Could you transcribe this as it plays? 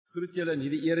Groet julle in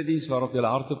hierdie erediens waarop julle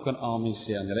hardop kan amen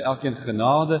sê, aan julle elkeen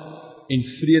genade en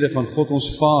vrede van God ons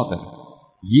Vader,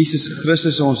 Jesus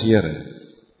Christus ons Here,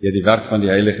 deur die werk van die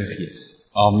Heilige Gees.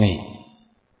 Amen.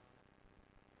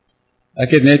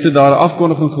 Ek het net toe daar 'n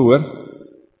afkondiging gehoor.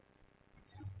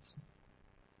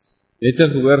 Net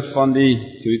gehoor van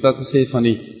die, so het dat gesê, van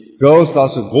die girls,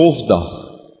 daar's 'n golfdag.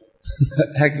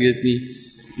 Ek weet nie,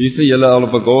 wie van julle al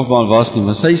op 'n golfbaan was nie,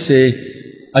 maar sy sê,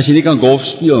 as jy nie kan golf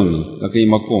speel nie, dan kan jy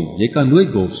maar kom. Jy kan nooit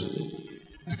golf speel.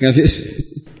 Ek kan wees,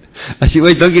 as jy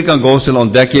ooit dink jy kan golf speel,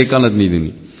 ontdek jy kan dit nie doen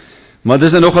nie. Maar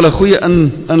dis nou nogal 'n goeie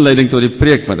inleiding tot die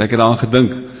preek, want ek het daaraan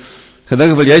gedink,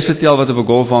 ek wil juist vertel wat op 'n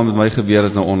golfbaan met my gebeur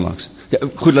het nou onlangs. Ja,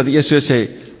 goed, laat ek eers so sê,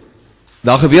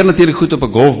 daar gebeur natuurlik goed op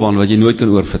 'n golfbaan wat jy nooit kan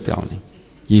oorvertel nie.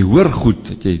 Jy hoor goed,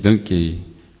 dat jy dink jy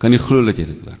kan nie glo dat jy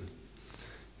dit hoor nie.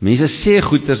 Mense sê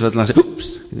goeders wat hulle sê,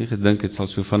 oeps, ek het nie gedink dit sal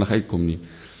so vinnig uitkom nie.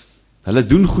 Hulle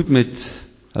doen goed met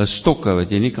hulle stokke,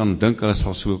 wat jy nie kan dink hulle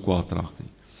sal so kwaad raak nie.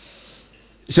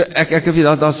 So ek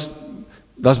weet,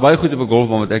 daar's baie goed op 'n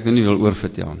golfbaan wat ek nou nie wil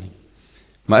oorvertel nie.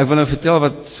 Maar ek wil nou vertel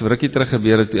wat so rukkie terug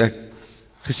gebeur het, toe ek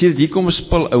gesien het, hier kom 'n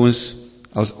spul ouens,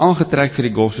 as aangetrek vir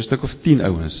die golf, so 'n stuk of 10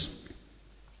 ouens.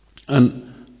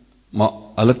 Maar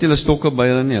hulle het nie hulle stokke by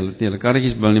hulle nie, hulle het nie hulle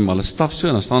karretjies by hulle nie, maar hulle stap so,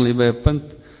 en dan staan hulle by 'n punt,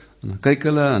 en dan kyk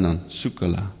hulle, en dan soek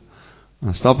hulle. En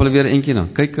dan stap hulle weer eentjie, en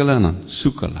dan kyk hulle, en dan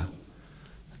soek hulle.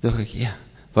 Dan dink ek, ja,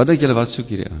 wat dink julle, wat soek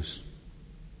hierdie ouens?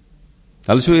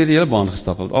 Hulle so hierdie hele baan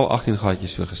gestap, hulle het al 18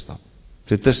 gaatjies so gestap.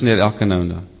 So tussen hier elke nou en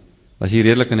dan. Was hier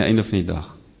redelik aan die einde van die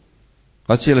dag.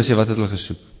 Wat sê hulle, wat het hulle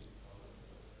gesoek?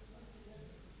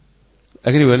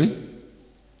 Ek het nie hoor nie.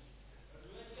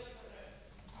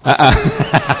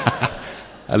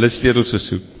 Hulle het sleutels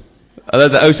gesoek. Hulle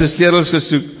het die ouse sleutels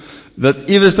gesoek, dat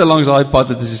iewers te langs daai pad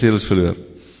het is die sleutels verloor.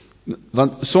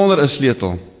 Want sonder 'n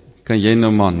sleutel kan jy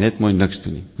nou maar net mooi niks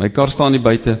doen nie. My kar staan nie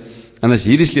buite, en as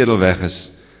hierdie sleutel weg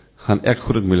is, gaan ek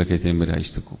groot moeilikheid hê om by die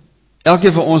huis te kom.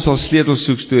 Elkeen van ons sal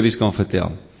sleutelsoek stories kan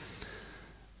vertel.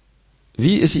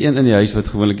 Wie is die een in die huis wat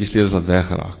gewoonlik die sleutels laat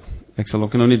weggeraak? Ek sal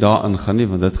ook nou nie daar ingaan nie,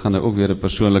 want dit gaan nou ook weer 'n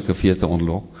persoonlike vete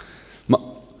ontlok. Maar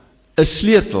 'n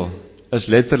sleutel is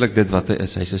letterlik dit wat hy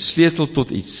is. Hy's 'n sleutel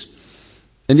tot iets.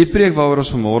 In die preek waaroor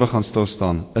ons vanmôre gaan stil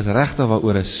staan, is regtig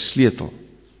waaroor 'n sleutel.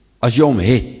 As jy hom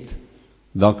het,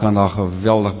 dan kan daar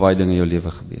geweldig baie dinge in jou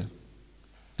lewe gebeur.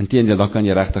 Inteendeel, dan kan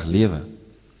jy regtig lewe.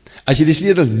 As jy die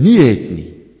sleutel nie het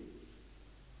nie,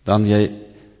 dan jy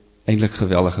eintlik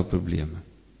geweldige probleme.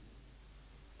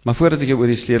 Maar voordat ek oor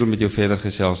die sleutel met jou verder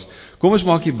gesels, kom ons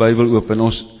maak die Bybel oop en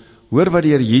ons hoor wat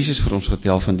die Here Jesus vir ons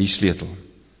vertel van die sleutel.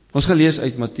 Ons gaan lees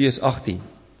uit Matteus 18.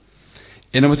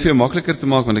 En om dit vir jou makliker te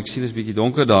maak, want ek sien dit is bietjie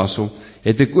donker daarso,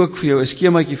 het ek ook vir jou 'n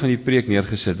skemaatjie van die preek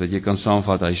neergesit wat jy kan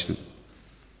saamvat huis toe.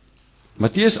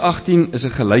 Matteus 18 is 'n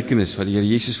gelykenis wat die Here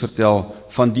Jesus vertel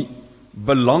van die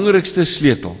belangrikste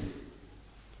sleutel,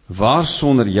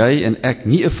 waarsonder jy en ek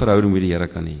nie 'n verhouding met die Here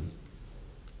kan hê.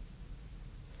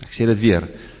 Ek sê dit weer,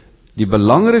 die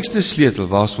belangrikste sleutel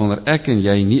waarsonder ek en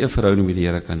jy nie 'n verhouding met die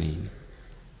Here kan hê.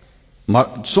 Maar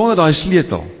sonder daai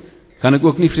sleutel kan ek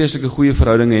ook nie vreeslike goeie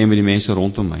verhoudinge hê met die mense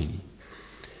rondom my nie.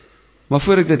 Maar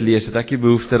voor ek dit lees, het ek die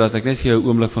behoefte dat ek net vir jou 'n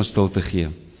oomblik van stilte gee.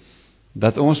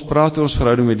 Dat ons praat oor ons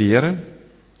verhouding met die Here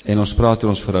en ons praat oor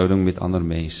ons verhouding met ander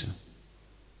mense.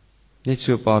 Net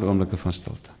so 'n paar oomblikke van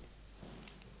stilte.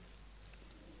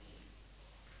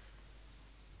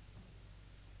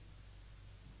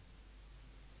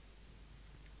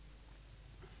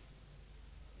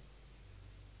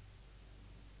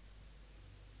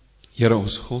 Here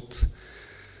ons God,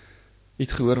 U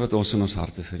het gehoor wat ons in ons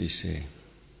harte vir U sê.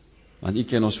 Want U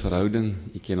ken ons verhouding,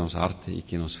 U ken ons harte, U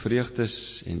ken ons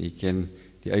vreugdes en U ken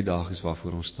die uitdagings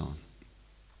waarvoor ons staan.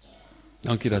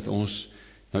 Dankie dat ons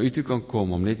na U toe kan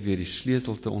kom om net weer die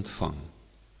sleutel te ontvang.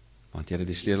 Want Here,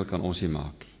 die sleutel kan ons nie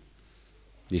maak nie.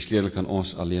 Die sleutel kan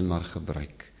ons alleen maar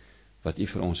gebruik wat U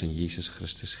vir ons in Jesus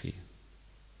Christus gee.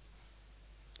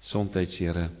 Somtyds,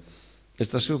 Here, is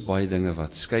daar so baie dinge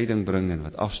wat skeiding bring en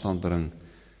wat afstand bring,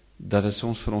 dat dit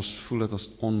soms vir ons voel dat ons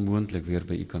onmoontlik weer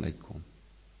by U kan uitkom.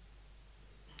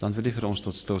 Dan wil U vir ons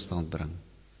tot stilstand bring.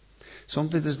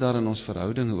 Somtyds is daar in ons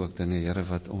verhoudinge ook dinge, Here,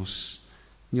 wat ons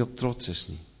nie op trots is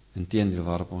nie. Inteendeel,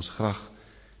 waarop ons graag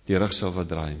die rug sal wat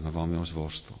draai, maar waarmee ons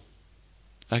worstel.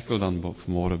 Ek wil dan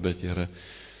vanmôre bid, Here,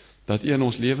 dat U in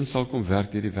ons lewens sal kom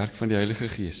werk deur die werk van die Heilige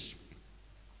Gees.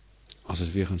 As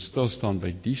ons weer gaan stilstaan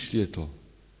by die sleutel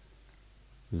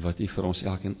wat U vir ons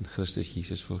elkeen in Christus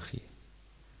Jesus wil gee.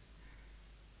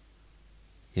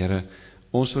 Here,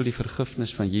 ons wil die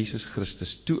vergifnis van Jesus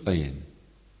Christus toeëien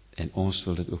en ons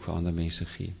wil dit ook vir ander mense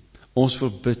gee. Ons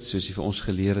wil bid soos U vir ons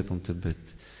geleer het om te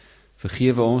bid.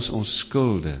 Vergewe ons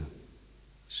skulde,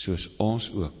 soos ons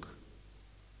ook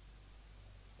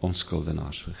ons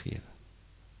skuldenaars vergewe.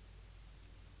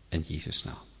 In Jesus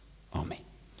naam. Amen.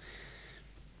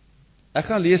 Ek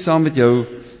gaan lees saam met jou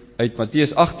uit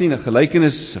Matteus 18, 'n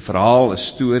gelykenis, 'n verhaal, 'n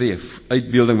storie, 'n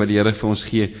uitbeelding wat die Here vir ons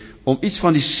gee, om iets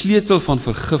van die sleutel van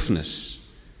vergifnis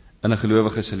in 'n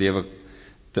gelowige se lewe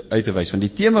uit te wys. Want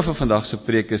die tema van vandag se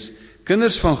preek is,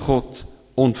 kinders van God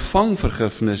ontvang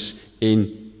vergifnis en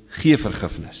gee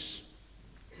vergifnis.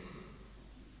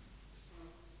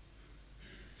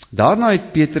 Daarna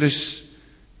het Petrus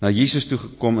na Jesus toe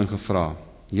gekom en gevra,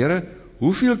 Here,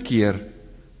 hoeveel keer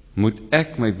moet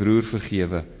ek my broer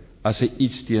vergewe as hy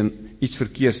iets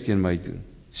verkeers teen my doen?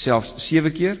 Selfs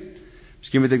 7 keer?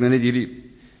 Miskien moet ek nou net hierdie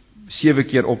 7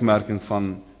 keer opmerking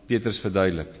van Petrus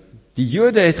verduidelik. Die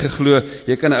Jode het geglo,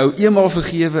 jy kan 'n ou eenmaal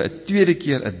vergewe, 'n tweede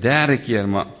keer, 'n derde keer,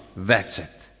 maar that's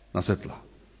it. Dan is dit klaar.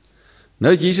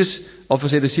 Nou het Jesus al vir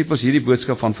sy disippels hierdie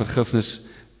boodskap van vergifnis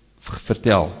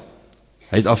vertel.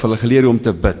 Hy het af hulle geleer hoe om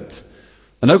te bid.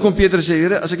 En nou kom Petrus sê,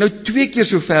 Here, as ek nou 2 keer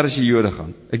so ver as die Jode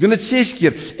gaan, ek doen dit 6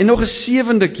 keer, en nog 'n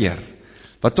 7de keer,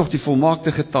 wat tog die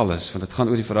volmaakte getal is, want dit gaan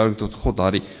oor die verhouding tot God,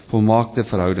 daardie volmaakte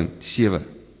verhouding, die 7.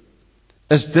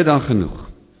 Is dit dan genoeg?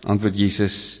 Antwoord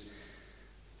Jesus,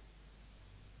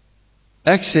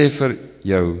 ek sê vir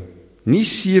jou, nie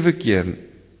 7 keer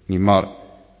nie, maar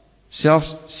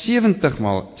selfs 70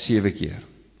 maal 7 keer.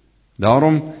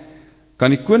 Daarom kan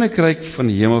die koninkryk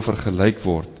van die hemel vergelyk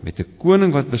word met 'n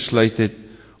koning wat besluit het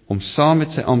om saam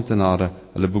met sy amptenare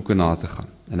hulle boeke na te gaan.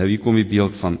 En nou hier kom die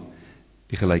beeld van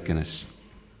die gelykenis.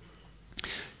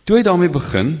 Toe hy daarmee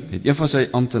begin, het een van sy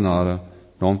amptenare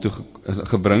na hom toe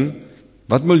gebring,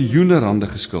 wat miljoene rande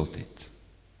geskuld het.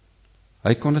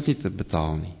 Hy kon dit nie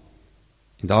betaal nie.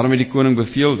 En daarom het die koning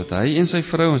beveel dat hy en sy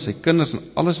vrou en sy kinders en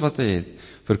alles wat hy het,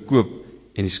 verkoop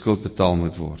en die skuld betaal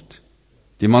moet word.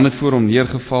 Die man het voor hom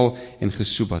neergeval en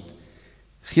gesoebat.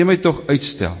 Gee my tog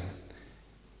uitstel.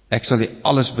 Ek sal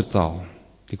alles betaal.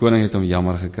 Die koning het hom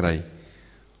jammer gekry,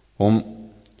 hom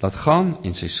laat gaan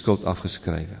en sy skuld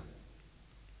afgeskrywe.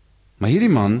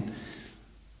 Maar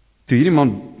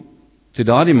toe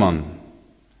daardie man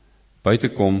buite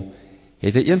kom,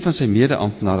 het hy een van sy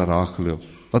mede-amptenare raakgeloop,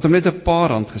 wat hom net 'n paar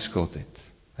rand geskuld het.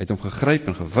 Hy het hom gegryp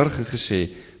en gewurg en gesê,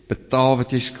 betaal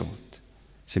wat jy skuld.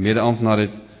 Sy mede-amptenaar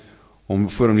het hom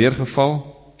voor hom neergeval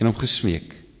en hom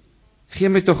gesmeek. Gee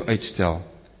my tog uitstel,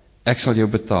 ek sal jou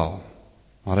betaal.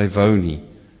 Maar hy wou nie,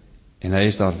 en hy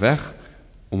is daar weg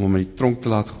om hom in die tronk te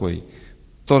laat gooi,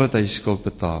 totdat hy die skuld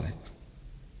betaal het.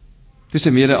 Toe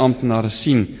sy mede-amptenare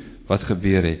sien wat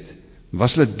gebeur het,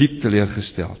 was hulle diep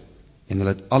teleurgesteld, en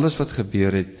hulle het alles wat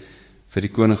gebeur het vir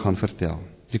die koning gaan vertel.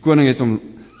 Die koning het hom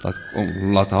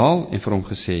laat haal en vir hom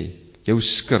gesê, jou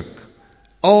skurk,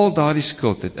 al daardie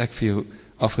skuld het ek vir jou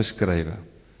afgeskrywe,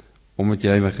 omdat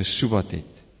jy my gesoebat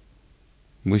het.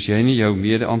 Moes jy nie jou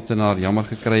mede-amptenaar jammer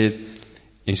gekry het,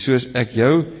 en soos ek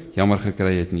jou jammer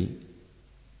gekry het nie.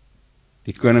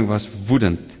 Die koning was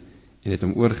woedend, en het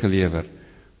hom oorgelewer,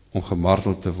 om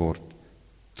gemartel te word,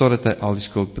 totdat hy al die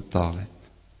skuld betaal het.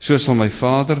 So sal my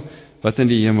Vader, wat in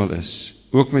die hemel is,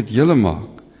 ook met julle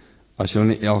maak, as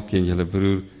julle nie elkeen julle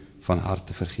broer van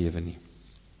harte vergewe nie.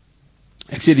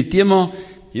 Ek sê die tema,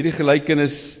 hierdie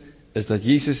gelykenis, is dat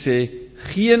Jesus sê,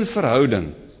 geen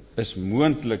verhouding is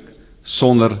moontlik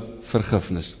sonder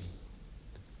vergifnis.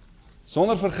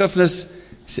 Sonder vergifnis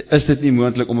is dit nie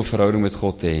moontlik om 'n verhouding met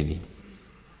God te hê nie.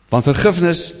 Want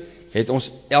vergifnis het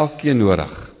ons elkeen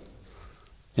nodig.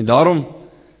 En daarom,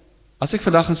 as ek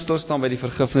vandag gaan stil staan by die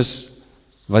vergifnis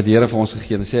wat die Here vir ons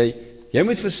gegee het, dan sê hy, jy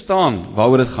moet verstaan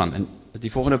waaroor dit gaan. En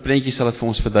die volgende prentjie sal dit vir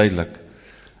ons verduidelik.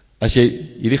 As jy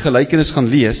hierdie gelykenis gaan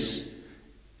lees,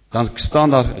 dan staan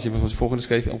daar, as jy vir ons volgende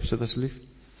skryf opsit asseblief.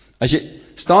 As jy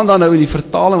staan daar nou in die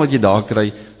vertaling wat jy daar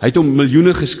kry, hy het hom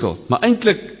miljoene geskuld. Maar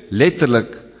eintlik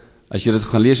letterlik, as jy dit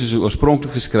gaan lees soos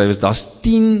oorspronklik geskryf is, daar's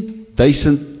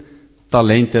 10.000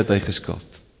 talente het hy geskuld.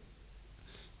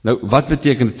 Nou, wat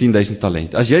beteken 10.000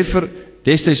 talent? As jy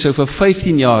destyds sou vir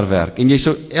 15 jaar werk, en jy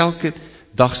sou elke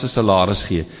dag se salaris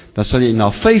gee, dan sal jy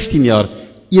na 15 jaar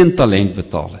 1 talent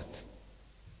betaal het.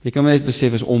 Jy kan my net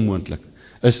besef, is onmoontlik.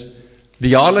 Is die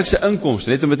jaarlikse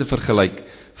inkomste, net om dit te vergelyk,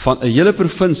 van 'n hele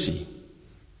provinsie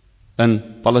in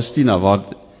Palestina,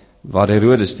 waar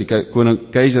Herodes, die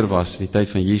keiser was, in die tyd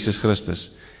van Jesus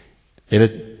Christus, het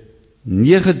dit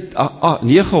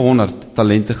 900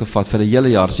 talente gevat vir 'n hele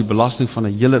jaar, is die belasting van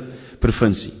 'n hele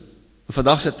provinsie. In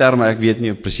vandag se terme, ek weet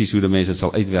nie presies hoe die mense dit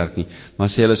sal uitwerk nie, maar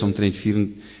sê hulle is omtrent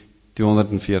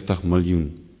 240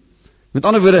 miljoen. Met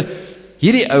ander woorde,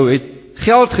 hierdie ou het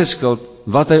geld geskuld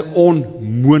wat hy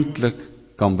onmoontlik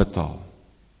kan betaal.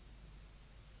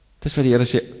 Dis wat die Here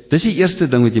sê, dis die eerste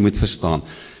ding wat jy moet verstaan.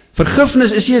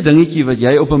 Vergifnis is nie 'n dingetjie wat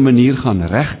jy op 'n manier gaan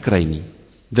regkry nie.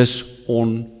 Dis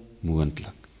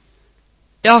onmoontlik.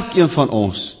 Elkeen van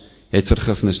ons het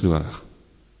vergifnis nodig.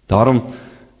 Daarom,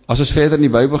 as ons verder in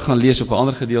die Bybel gaan lees op 'n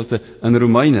ander gedeelte in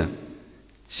Romeine,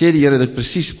 sê die Here dit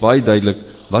presies baie duidelik,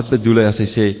 wat bedoel hy as hy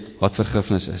sê wat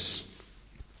vergifnis is.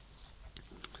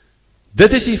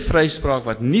 Dit is die vryspraak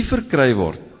wat nie verkry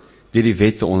word deur die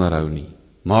wet te onderhou nie,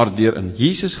 maar deur in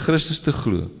Jesus Christus te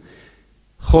glo.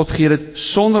 God gee dit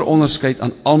sonder onderskeid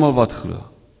aan almal wat glo.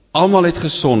 Almal het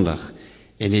gesondig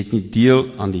en het nie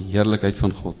deel aan die heerlikheid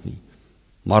van God nie.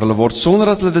 Maar hulle word sonder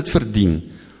dat hulle dit verdien,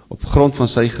 op grond van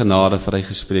sy genade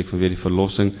vrygespreek vanweë die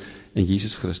verlossing in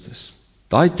Jesus Christus.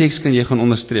 Daai teks kan jy gaan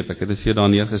onderstreep, ek het dit vir jou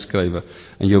daar neergeskrywe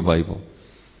in jou Bybel.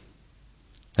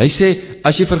 Hy sê,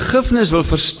 as jy vergifnis wil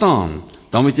verstaan,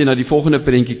 dan moet jy na die volgende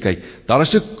prentjie kyk. Daar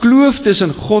is 'n kloof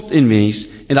tussen God en mens,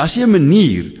 en daar is nie 'n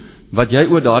manier wat jy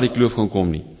oor daardie kloof gaan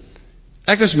kom nie.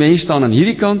 Ek as mens staan aan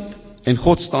hierdie kant, en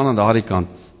God staan aan daardie kant,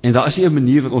 en daar is nie 'n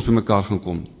manier wat ons by mekaar gaan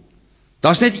kom nie.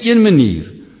 Daar is net een manier,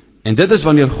 en dit is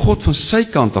wanneer God van sy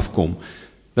kant af kom.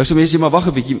 Nou sê mense, maar wag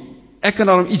 'n bietjie, ek kan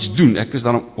daarom iets doen, ek is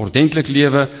daarom ordentlik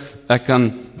lewe, ek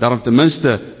kan daarom ten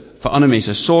minste vir ander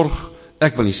mense sorg,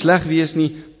 ek wil nie sleg wees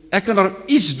nie, ek kan daarom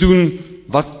iets doen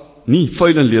wat nie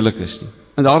vuil en lelik is nie.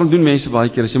 En daarom doen mense baie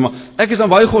keer, sê maar, ek is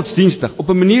dan baie godsdienstig, op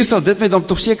 'n manier sal dit my dan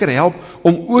tog seker help,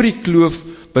 om oor die kloof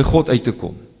by God uit te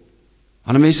kom.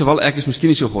 Ander mense, wel, ek is miskien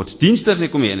nie so godsdienstig nie,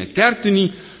 kom jy in 'n kerk toe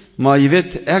nie, maar jy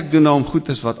weet, ek doen nou om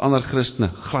goedes wat ander Christene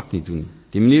glad nie doen.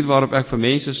 Die manier waarop ek vir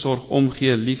mense sorg,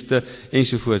 omgee, liefde,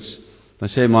 ensovoorts, dan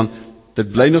sê man,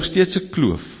 dit bly nog steeds 'n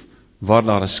kloof, waar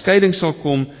daar 'n skeiding sal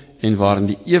kom, en waar in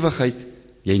die ewigheid,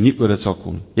 jy nie oor dit sal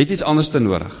kom. Jy het iets anders te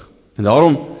nodig. En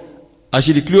daarom, as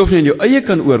jy die kloof nie in jou eie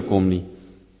kan oorkom nie,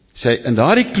 sê hy, in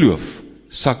daardie kloof,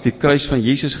 sak die kruis van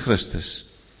Jesus Christus.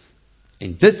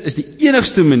 En dit is die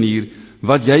enigste manier,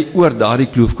 wat jy oor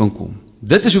daardie kloof kan kom.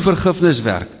 Dit is hoe vergifnis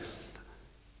werk.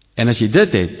 En as jy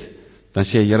dit het, dan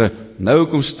sê jy, Here, nou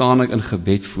kom staan ek in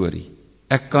gebed voor U.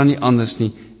 Ek kan nie anders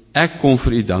nie, ek kom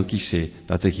vir U dankie sê,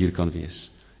 dat ek hier kan wees.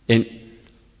 En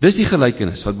dis die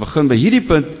gelykenis, wat begin by hierdie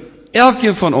punt,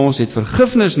 elkeen van ons het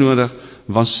vergifnis nodig,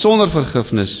 want sonder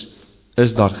vergifnis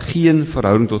is daar geen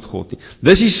verhouding tot God nie.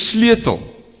 Dis die sleutel.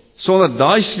 Sonder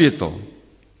daai sleutel,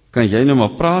 kan jy nou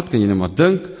maar praat, kan jy nou maar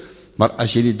dink, maar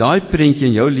as jy nie daai prentjie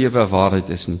in jou lewe 'n waarheid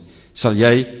is nie, sal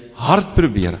jy hard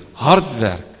probeer, hard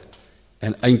werk,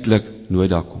 en eintlik nooit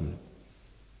daar kom.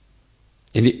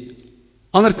 En die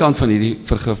ander kant van hierdie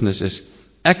vergifnis is,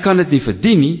 ek kan dit nie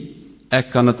verdien nie,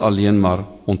 ek kan dit alleen maar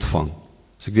ontvang.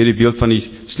 As ek weer die beeld van die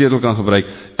sleutel kan gebruik,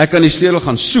 ek kan die sleutel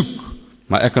gaan soek,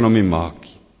 maar ek kan hom nie maak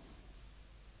nie.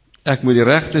 Ek moet die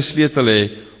regte sleutel hê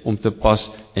om te pas,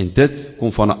 en dit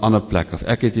kom van 'n ander plek af.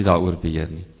 Ek het nie daaroor beheer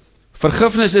nie.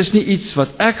 Vergifnis is nie iets wat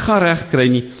ek gaan regkry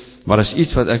nie, maar is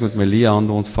iets wat ek met my leë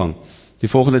hande ontvang. Die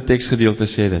volgende teksgedeelte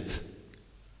sê dit.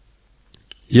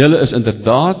 Julle is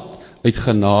inderdaad uit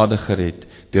genade gered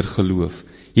deur geloof.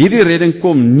 Hierdie redding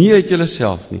kom nie uit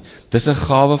julleself nie. Dis 'n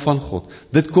gawe van God.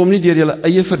 Dit kom nie deur julle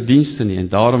eie verdienste nie, en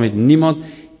daarom het niemand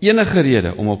enige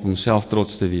rede om op homself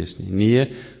trots te wees nie. Nee,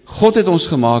 God het ons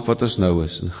gemaak wat ons nou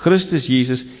is. In Christus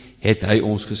Jesus het hy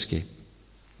ons geskep.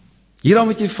 Hieraan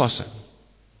moet jy vashou.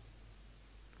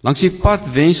 Langs die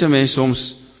pad wens 'n mens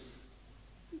soms,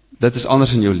 dit is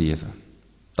anders in jou lewe.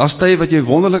 Daar's tye wat jy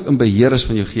wonderlik in beheer is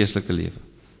van jou geestelike lewe.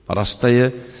 Maar daar's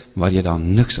tye waar jy daar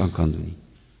niks aan kan doen nie.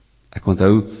 Ek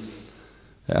onthou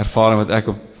 'n ervaring wat ek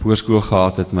op hoërskool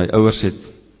gehad het. My ouers het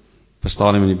op 'n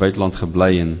stadium in die buiteland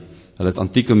gebly, en hulle het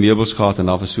antieke meubels gehad, en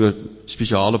daar was so 'n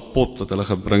spesiale pot wat hulle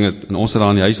gebring het, en ons het daar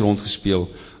in die huis rondgespeel,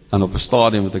 en op 'n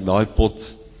stadium het ek daai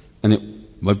pot in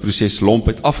my proses lomp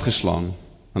uit afgeslaan,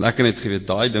 en ek het net geweet,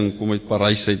 daai ding kom uit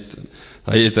Parys uit,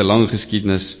 hy het 'n lang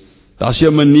geskiedenis, daar's nie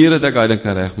 'n manier dat ek daai ding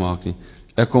kan regmaak nie.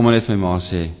 Ek kom maar net vir my ma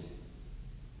sê,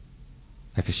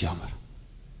 ek is jammer.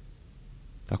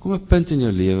 Daar kom 'n punt in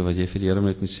jou lewe wat jy vir die Here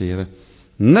net moet sê, Here,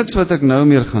 niks wat ek nou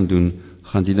meer gaan doen,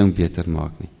 gaan die ding beter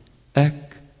maak nie.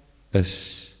 Ek is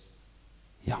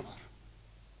jammer.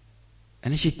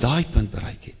 En as jy daai punt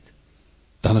bereik het,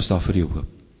 dan is daar vir jou hoop.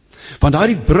 Want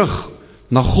daai brug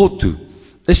na God toe,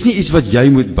 is nie iets wat jy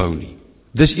moet bou nie.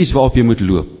 Dis iets waarop jy moet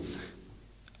loop.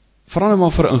 Verander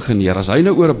maar vir 'n ingenieur, as hy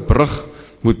nou oor 'n brug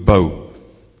moet bou,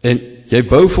 en jy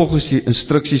bou volgens die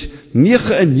instruksies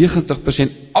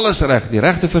 99% alles reg, die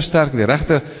regte versterking, die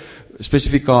regte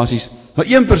spesifikasies, maar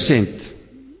 1%,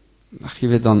 ag jy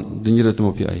weet, dan doen jy dit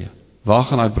op jou eie. Waar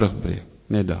gaan daai brug breek?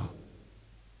 Net daar.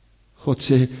 God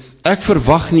sê, ek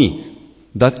verwag nie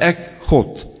dat ek,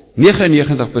 God,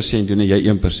 99% doen en jy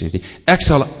 1% nie. Ek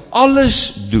sal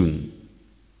alles doen,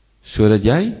 sodat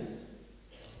jy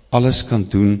alles kan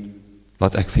doen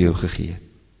wat ek vir jou gegee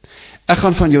het. Ek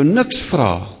gaan van jou niks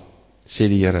vra, sê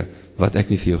die Here, wat ek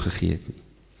nie vir jou gegee het nie.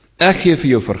 Ek gee vir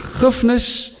jou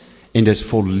vergifnis, en dit is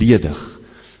volledig.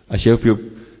 As jy op jou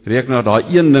rekenaar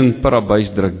daai een ding per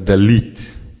abuis druk, delete,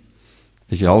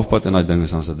 as jy halfpad in daai ding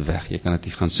is, dan is dit weg. Jy kan dit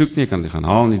nie gaan soek nie, jy kan dit nie gaan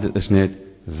haal nie, dit is net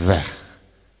weg.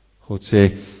 God sê,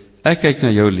 ek kyk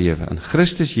na jou lewe in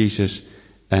Christus Jesus,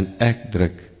 en ek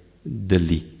druk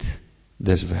delete.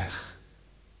 Dis weg.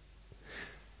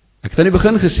 Ek het aan die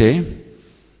begin gesê,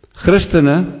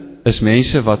 Christene is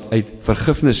mense wat uit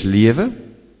vergifnis lewe,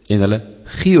 en hulle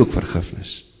gee ook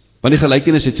vergifnis. Want die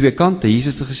gelykenis het twee kante.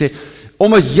 Jesus het gesê,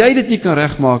 omdat jy dit nie kan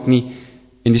regmaak nie,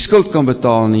 en die skuld kan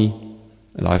betaal nie,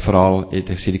 in daai verhaal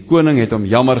het hy gesê, die koning het hom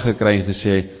jammer gekry en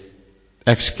gesê,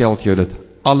 ek skeld jou dit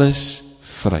alles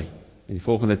vry. En die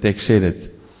volgende teks sê dit,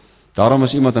 daarom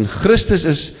as iemand in Christus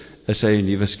is hy 'n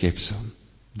nuwe skepsel.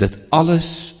 Dit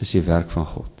alles is die werk van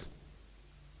God.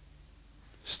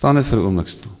 Staan dit vir 'n oomblik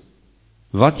stil.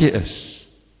 Wat jy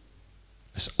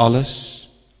is alles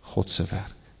God se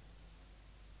werk.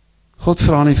 God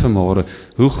vra nie vanmôre,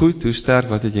 hoe goed, hoe sterk,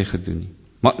 wat het jy gedoen nie.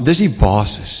 Maar dis die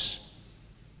basis.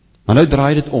 Maar nou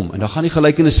draai dit om, en dan gaan die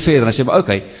gelykenis verder, en sê, maar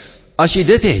okay, as jy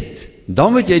dit het,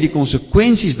 dan moet jy die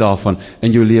konsekwensies daarvan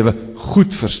in jou lewe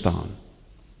goed verstaan.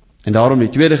 En daarom die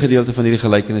tweede gedeelte van hierdie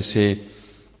gelykenis sê,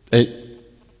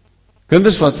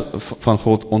 kinders van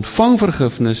God ontvang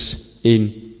vergifnis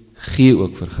en gee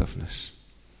ook vergifnis.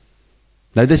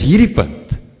 Nou dis hierdie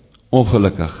punt,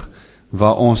 ongelukkig,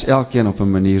 waar ons elkeen op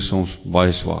 'n manier soms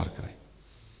baie swaar kry.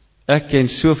 Ek ken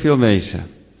soveel mense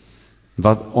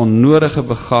wat onnodige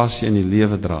bagasie in die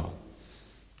lewe dra.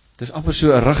 Dit is amper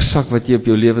so 'n rugsak wat jy op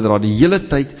jou lewe dra, die hele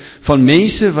tyd, van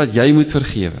mense wat jy moet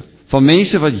vergewe, van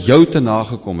mense wat jou te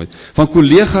nagekom het, van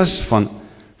kollegas, van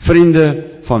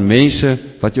vriende, van mense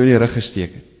wat jou in die rug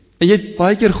gesteek het. En jy het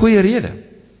baie keer goeie rede,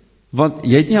 want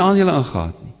jy het nie aandele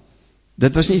aangehad nie.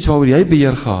 Dit was nie iets waaroor jy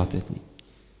beheer gehad het nie.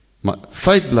 Maar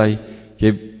feit bly,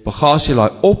 jy bagasie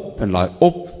laai op en laai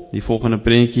op, die volgende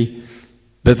prentjie,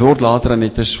 dit word later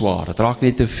net te swaar, dit raak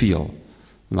net te veel.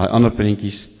 En daai ander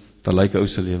prentjies, dan lyk 'n ou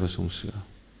se lewe soms so.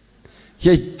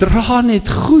 Jy dra net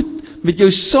goed met jou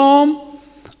saam,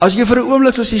 as jy vir 'n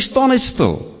oomblik sal sê, staan net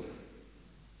stil.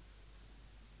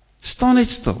 Staan net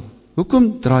stil.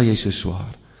 Hoekom dra jy so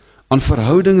swaar? Aan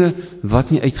verhoudinge wat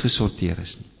nie uitgesorteer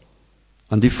is nie.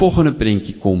 Aan die volgende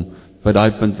prentjie kom, by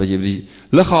daai punt wat jy by die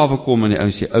lughawe kom en die ou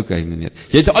sê, okay meneer,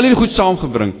 jy het al hierdie goed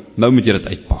saamgebring, nou moet jy dit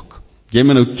uitpak. Jy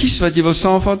moet nou kies wat jy wil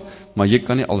saamvat, maar jy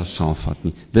kan nie alles saamvat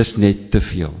nie. Dis net te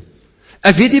veel.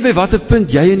 Ek weet nie by watter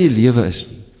punt jy in die lewe is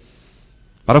nie.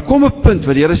 Maar daar kom 'n punt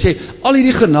waar die Here sê, al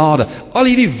hierdie genade, al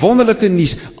hierdie wonderlike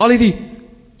nuus, al hierdie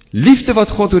liefde wat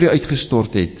God oor jou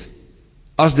uitgestort het,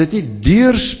 as dit nie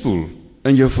deurspoel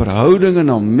in jou verhoudinge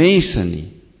na mense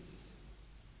nie,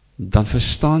 dan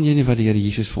verstaan jy nie wat die Here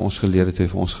Jesus vir ons geleer het, hy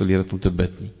vir ons geleer het om te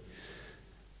bid nie.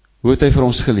 Hoe het hy vir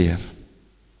ons geleer?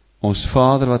 Ons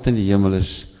Vader wat in die hemel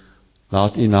is,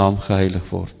 laat u naam geheilig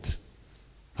word.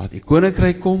 Laat u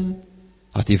koninkryk kom,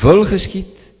 laat u wil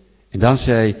geskied, en dan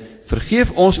sê hy,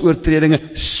 vergeef ons oortredinge,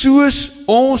 soos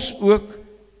ons ook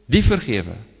die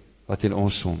vergewe, wat in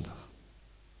ons sondig.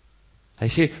 Hy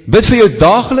sê, bid vir jou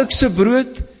daaglikse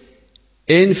brood,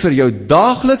 en vir jou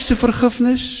daaglikse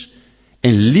vergifnis,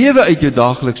 en lewe uit jou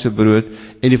daaglikse brood,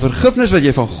 en die vergifnis wat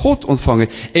jy van God ontvang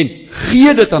het, en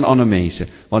gee dit aan ander mense,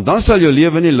 want dan sal jou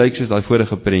lewe nie lyk soos daai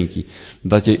vorige prentjie,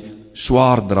 dat jy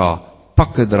swaar dra,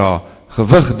 pakke dra,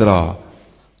 gewig dra,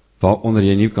 waaronder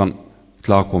jy nie kan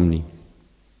klaarkom nie.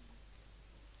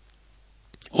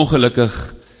 Ongelukkig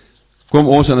kom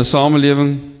ons in 'n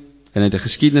samelewing, en in 'n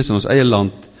geskiedenis in ons eie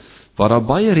land, waar daar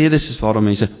baie redes is waarom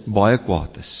mense baie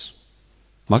kwaad is.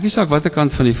 Maak nie saak watter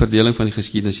kant van die verdeling van die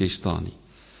geskiedenis jy staan nie.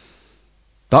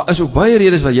 Daar is ook baie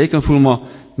redes wat jy kan voel, maar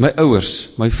my ouers,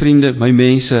 my vriende, my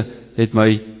mense het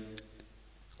my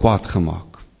kwaad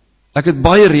gemaak. Ek het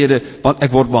baie rede, want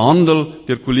ek word behandel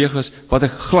deur kollegas wat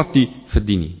ek glad nie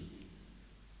verdien nie.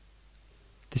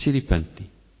 Dis nie die punt nie.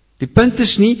 Die punt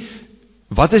is nie,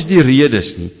 wat is die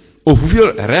redes nie, of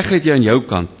hoeveel reg het jy aan jou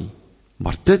kant nie,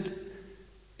 maar dit,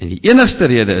 en die enigste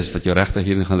rede is wat jou regtig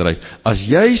hierin gaan dryf, as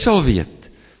jy sal weet,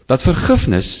 dat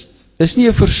vergifnis is nie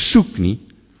 'n versoek nie,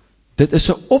 dit is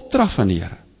 'n opdrag van die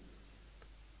Here.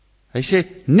 Hy sê,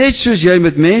 net soos jy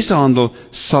met mense handel,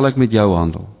 sal ek met jou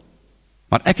handel.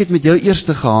 Maar ek het met jou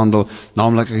eerste gehandel,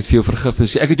 naamlik ek het vir jou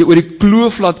vergifnis, ek het jou oor die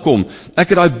kloof laat kom, ek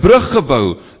het daai brug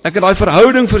gebou, ek het daai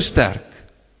verhouding versterk.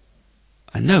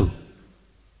 En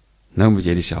nou moet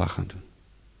jy dieselfde gaan doen.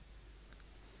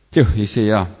 Jy sê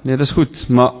ja, nee, dis goed,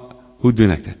 maar hoe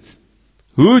doen ek dit?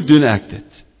 Hoe doen ek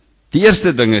dit? Die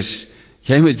eerste ding is,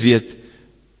 jy moet weet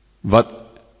wat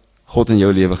God in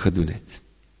jou lewe gedoen het.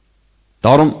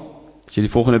 Daarom, as jy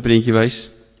die volgende prentjie wys,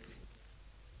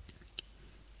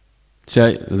 sê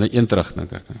hy, een terug,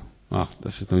 dink ek. Ag,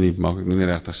 dis nou nie, maak ek nou nie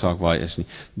regtig saak waar hy is nie.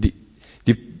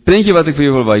 Die prentjie wat ek vir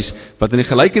jou wil wys, wat in die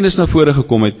gelykenis na vore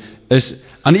gekom het, is,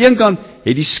 aan die een kant,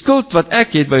 het die skuld wat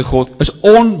ek het by God, is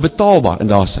onbetaalbaar, en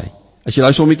daar sê, as jy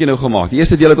daai sommetjie nou gemaak, die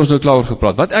eerste deel het ons nou klaar oor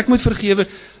gepraat, wat ek moet vergewe,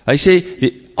 hy sê,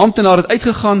 die amptenaar het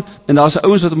uitgegaan, en daar is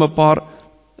ouens wat om 'n paar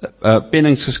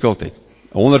pennings geskuld het,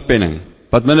 100 penning,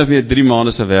 wat min of meer 3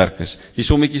 maande se werk is, die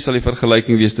sommetjie sal die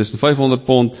vergelyking wees tussen 500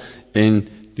 pond, en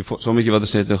die sommetjie wat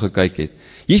ons net nou gekyk het.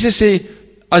 Jesus sê,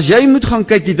 as jy moet gaan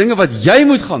kyk, die dinge wat jy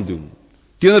moet gaan doen,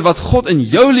 teenoor wat God in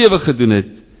jou lewe gedoen het,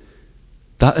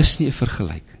 daar is nie 'n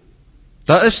vergelyking.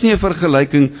 Daar is nie 'n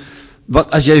vergelyking,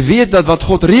 want as jy weet dat wat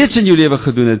God reeds in jou lewe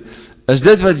gedoen het, is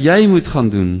dit wat jy moet gaan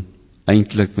doen,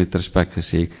 eintlik met respek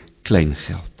gesê, klein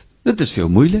geld. Dit is vir jou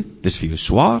moeilik, dit is vir jou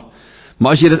swaar,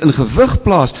 maar as jy dit in gewig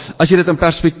plaas, as jy dit in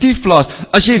perspektief plaas,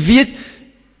 as jy weet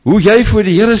hoe jy voor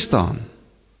die Here staan,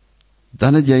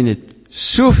 dan het jy net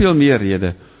soveel meer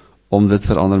rede om dit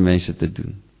vir ander mense te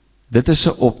doen. Dit is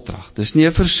 'n opdrag, dit is nie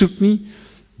 'n versoek nie,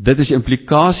 dit is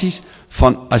implikasies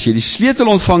van, as jy die sleutel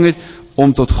ontvang het,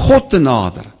 om tot God te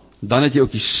nader, dan het jy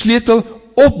ook die sleutel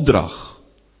opdrag,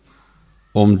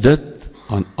 om dit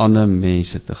aan ander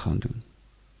mense te gaan doen.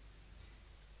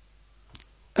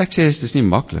 Ek sê, dit is nie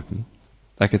maklik nie.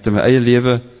 Ek het in my eie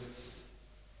lewe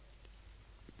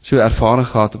so ervaring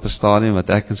gehad op 'n stadium, wat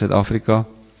ek in Suid-Afrika,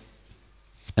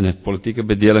 in 'n politieke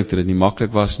bedeling, toe dit nie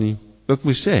maklik was nie, ook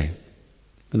moes sê,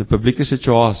 in 'n publieke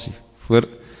situasie,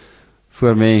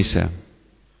 voor mense,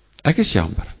 ek is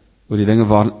jammer, oor die dinge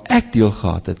waarin ek deel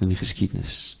gehad het in die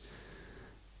geskiedenis,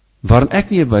 waarin ek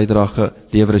nie 'n bydrae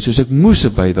gelewer het, soos ek moes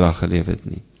 'n bydrae gelewer het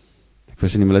nie. Ek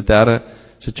was in die militêre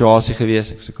situasie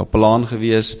gewees, ek was 'n kapelaan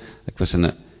gewees, ek was in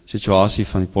 'n situasie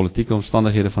van die politieke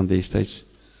omstandighede van destyds,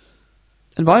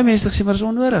 en baie mense het gesê, maar dit is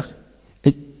onnodig,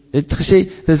 het gesê,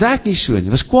 dit werk nie so nie,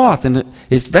 was kwaad, en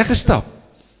het weggestap,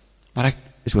 maar ek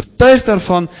is oortuig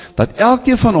daarvan, dat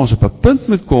elkeen van ons op 'n punt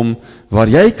moet kom, waar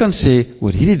jy kan sê,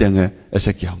 oor hierdie dinge is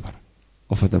ek jammer,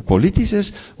 of dit nou polities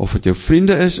is, of dit jou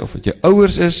vriende is, of dit jou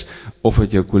ouers is, of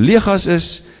dit jou kollegas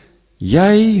is,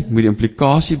 jy moet die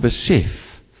implikasie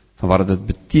besef, van wat dit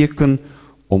beteken,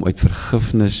 om uit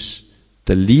vergifnis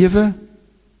te lewe,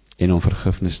 en om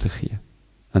vergifnis te gee.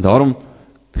 En daarom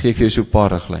gee ek vir jou so 'n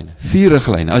paar riglyne, 4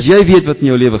 riglyne, as jy weet wat in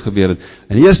jou lewe gebeur het,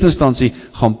 in eerste instansie,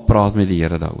 gaan praat met die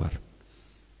Here daaroor.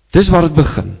 Dis waar dit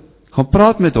begin, gaan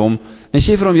praat met hom, en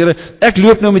sê vir hom, Here, ek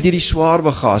loop nou met hierdie swaar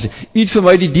bagasie, u het vir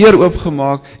my die deur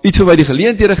oopgemaak, u het vir my die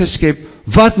geleenthede geskep,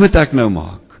 wat moet ek nou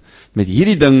maak, met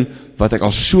hierdie ding, wat ek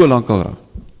al so lank al raak.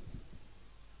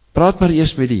 Praat maar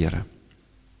eers met die Here,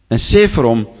 en sê vir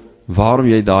hom, waarom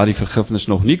jy daardie vergifnis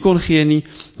nog nie kon gee nie,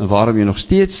 en waarom jy nog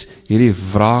steeds hierdie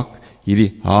wraak,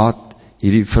 hierdie haat,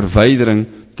 hierdie verwydering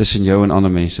tussen jou en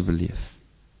ander mense beleef.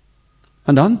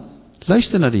 En dan,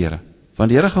 luister na die Here, want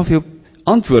die Here gaan vir jou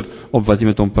antwoord op wat jy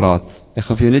met hom praat. Ek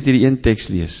gaan vir jou net hierdie een teks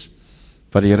lees,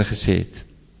 wat die Here gesê het,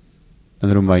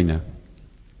 in Romeine.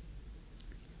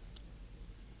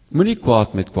 Moenie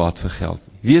kwaad met kwaad vergeld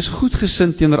nie. Wees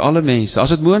goedgesind teenoor alle mense, as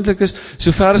dit moontlik is,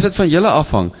 sover as dit van julle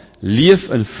afhang, leef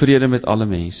in vrede met alle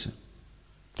mense.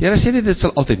 Die Here sê nie, dit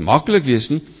sal altyd maklik wees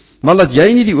nie, maar laat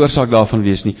jy nie die oorsaak daarvan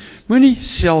wees nie. Moenie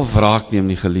self wraak neem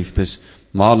nie, geliefdes,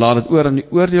 maar laat dit oor aan die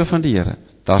oordeel van die Here.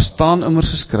 Daar staan immers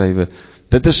geskrywe,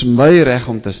 dit is my reg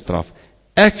om te straf,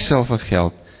 ek sal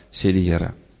vergeld, sê die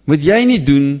Here. Moet jy nie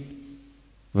doen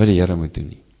wat die Here moet doen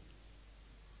nie.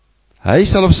 Hy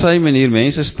sal op sy manier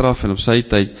mense straf en op sy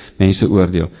tyd mense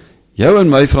oordeel. Jou en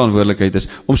my verantwoordelikheid is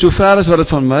om so ver as wat dit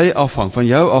van my afhang, van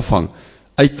jou afhang,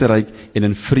 uit te reik en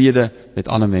in vrede met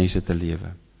ander mense te lewe.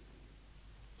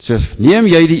 So neem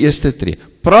jy die eerste tree.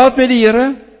 Praat met die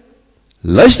Here,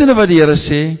 luister na wat die Here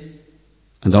sê,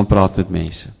 en dan praat met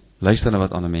mense. Luister na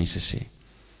wat ander mense sê.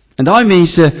 En daai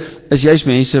mense is juist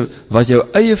mense wat jou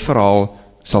eie verhaal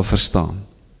sal verstaan.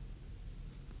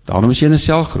 Daarom is jy in 'n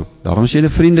selgroep, daarom is jy in 'n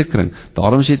vriendekring,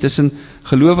 daarom is jy tussen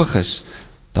gelowiges,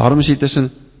 daarom is jy tussen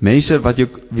mense wat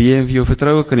wie jy vir jou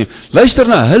vertroue kan neem. Luister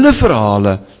na hulle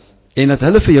verhale en dat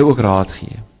hulle vir jou ook raad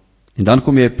gee. En dan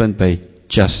kom jy op 'n punt by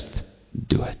just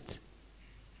do it.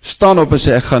 Staan op en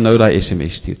sê, ek gaan nou daai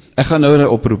SMS stuur. Ek gaan nou daai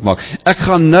oproep maak. Ek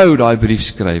gaan nou daai brief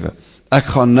skrywe. Ek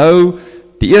gaan nou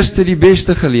die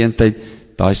beste geleentheid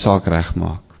daai saak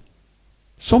regmaak.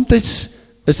 Somstyds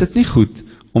is dit nie goed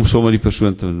om sommer die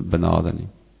persoon te benader nie.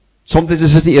 Somstyds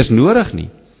is dit nie eers nodig nie.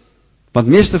 Want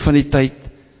meeste van die tyd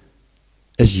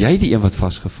is jy die een wat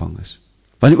vasgevang is.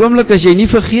 Want die oomblik as jy nie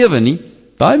vergewe nie,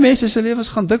 daai mense se lewens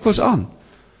gaan dikwels aan.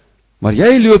 Maar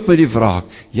jy loop met die wraak,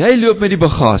 jy loop met die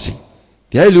bagasie,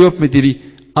 jy loop met hierdie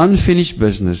unfinished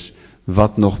business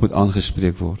wat nog moet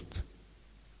aangespreek word.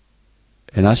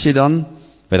 En as jy dan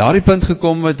by daardie punt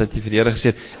gekom het, dat jy vir die Here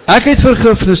gesê het, ek het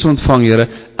vergifnis ontvang, Here,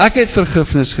 ek het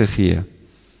vergifnis gegee,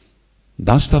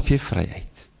 dan stap jy vry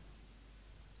uit.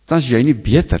 Dan is jy nie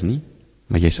beter nie,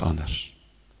 maar jy is anders.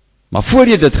 Maar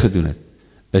voor jy dit gedoen het,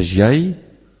 is jy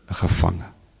 'n gevange.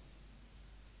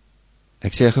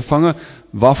 Ek sê 'n gevange,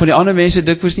 waarvan die ander mense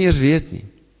dikwels nie eers weet nie.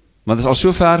 Want dit is al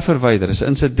so ver verwyder, is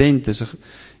 'n insident, is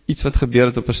iets wat gebeur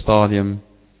het op 'n stadium,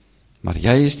 maar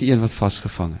jy is die een wat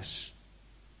vasgevang is.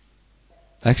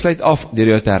 Ek sluit af deur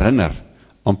jou te herinner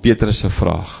aan Petrus se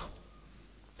vraag.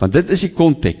 Want dit is die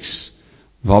konteks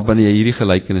waarbinne jy hierdie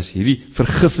gelykenis, hierdie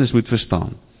vergifnis moet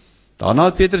verstaan. Daarna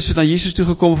het Petrus na Jesus toe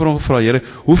gekom en hom gevra, Here,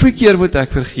 hoeveel keer moet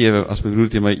ek vergewe as my broer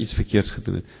teen my iets verkeerds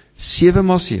gedoen het? 7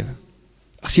 maal 7.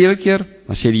 7 keer,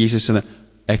 dan sê die Jesus sinne,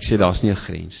 ek sê daar's nie 'n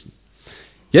grens nie.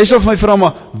 Jy sal vir my vra,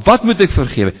 maar wat moet ek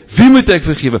vergewe? Wie moet ek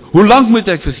vergewe? Hoe lank moet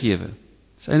ek vergewe?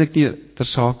 Dis eintlik nie ter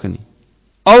sake nie.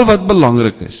 Al wat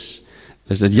belangrik is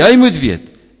dat jy moet weet,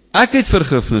 ek het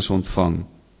vergifnis ontvang,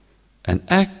 en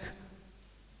ek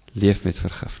leef met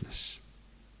vergifnis.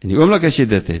 En die oomblik as jy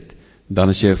dit het, dan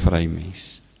is jy 'n vry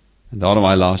mens. En daarom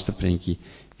hy laaste prentjie,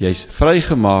 jy's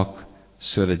vrygemaak,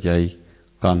 sodat jy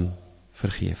kan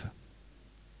vergewe.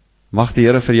 Mag die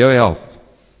Here vir jou help,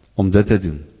 om dit te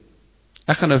doen.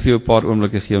 Ek gaan nou vir jou 'n paar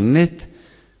oomblikke gee, om net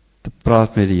te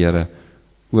praat met die Here,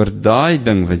 oor daai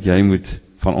ding wat jy moet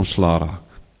van ontslaa raak.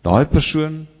 Daai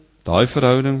persoon, daai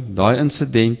verhouding, daai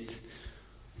insident,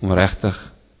 om regtig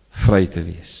vry te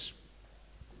wees.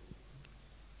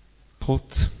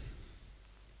 God,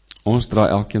 ons dra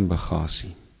elkeen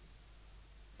bagasie.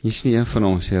 Hier's nie een van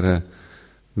ons, Here,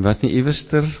 wat nie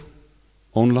iewester,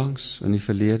 onlangs, in die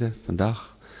verlede,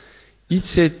 vandag,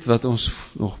 iets het wat ons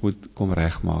nog moet kom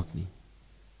regmaak nie.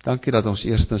 Dankie dat ons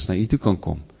eerstens na U toe kan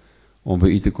kom, om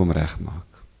by U te kom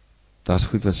regmaak. Daar's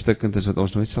goed wat stikkend is, wat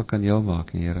ons nooit sal kan heel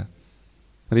maak nie, Here.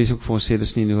 Maar hier is ook vir ons sê,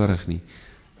 dis nie nodig nie.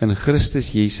 In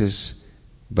Christus Jesus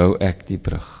bou ek die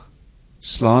brug.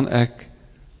 Slaan ek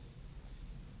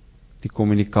die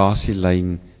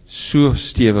kommunikasielyn so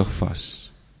stewig vas,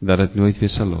 dat dit nooit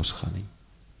weer sal losgaan nie.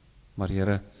 Maar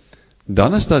Here,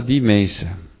 dan is daar die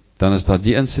mense, dan is daar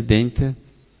die insidente,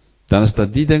 dan is daar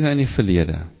die dinge in die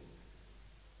verlede,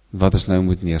 wat ons nou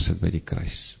moet neersit by die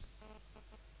kruis.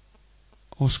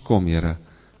 Ons kom, Here,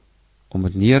 om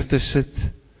dit neer te sit,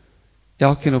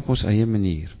 elkeen op ons eie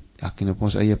manier, elkeen op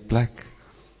ons eie plek.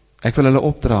 Ek wil hulle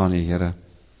opdra nie, Here,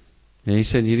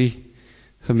 mense in hierdie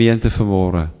gemeente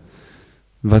vanmôre,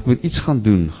 wat moet iets gaan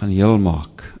doen, gaan heel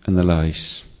maak, in hulle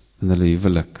huis, in hulle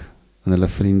huwelik, in hulle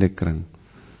vriendekring,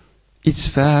 iets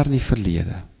ver in die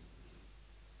verlede.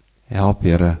 Help,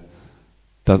 Here,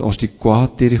 dat ons die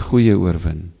kwaad deur die goeie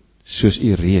oorwin, soos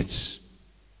U reeds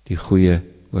die goeie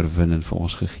oorwinning vir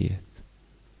ons gegee het.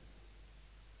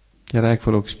 Here, ek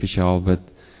wil ook spesiaal bid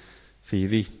vir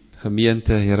hierdie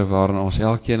gemeente, Here, waarin ons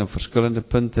elkeen op verskillende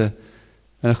punte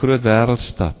in 'n groot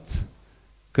wêreldstad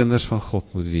kinders van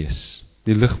God moet wees,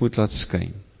 die lig moet laat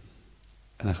skyn,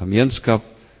 in 'n gemeenskap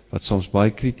wat soms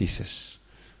baie krities is,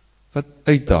 wat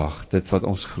uitdaag dit wat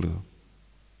ons glo.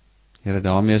 Here,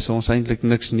 daarmee is ons eintlik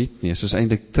niks nuut nie, is ons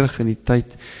eintlik terug in die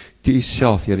tyd, toe U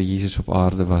self, Here Jesus, op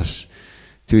aarde was,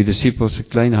 toe U disippels 'n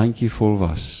klein handjie vol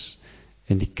was,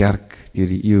 en die kerk deur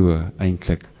die eeue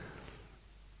eintlik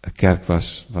 'n kerk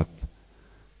was, wat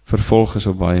vervolg is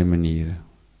op baie maniere,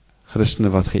 Christene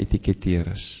wat geetiketeer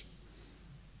is.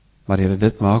 Maar Here,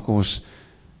 dit maak ons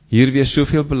hier weer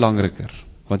soveel belangriker,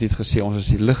 want U het gesê, ons is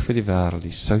die lig vir die wêreld,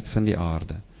 die sout van die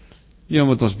aarde, nie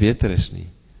omdat ons beter is nie,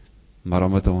 maar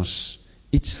omdat ons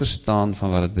iets verstaan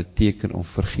van wat dit beteken om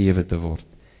vergewe te word,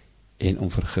 en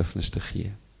om vergifnis te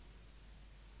gee.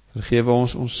 Vergewe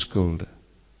ons ons skulde,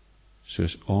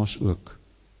 soos ons ook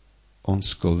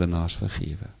ons skuldenaars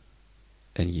vergewe,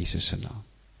 in Jesus se naam.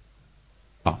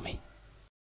 Amen.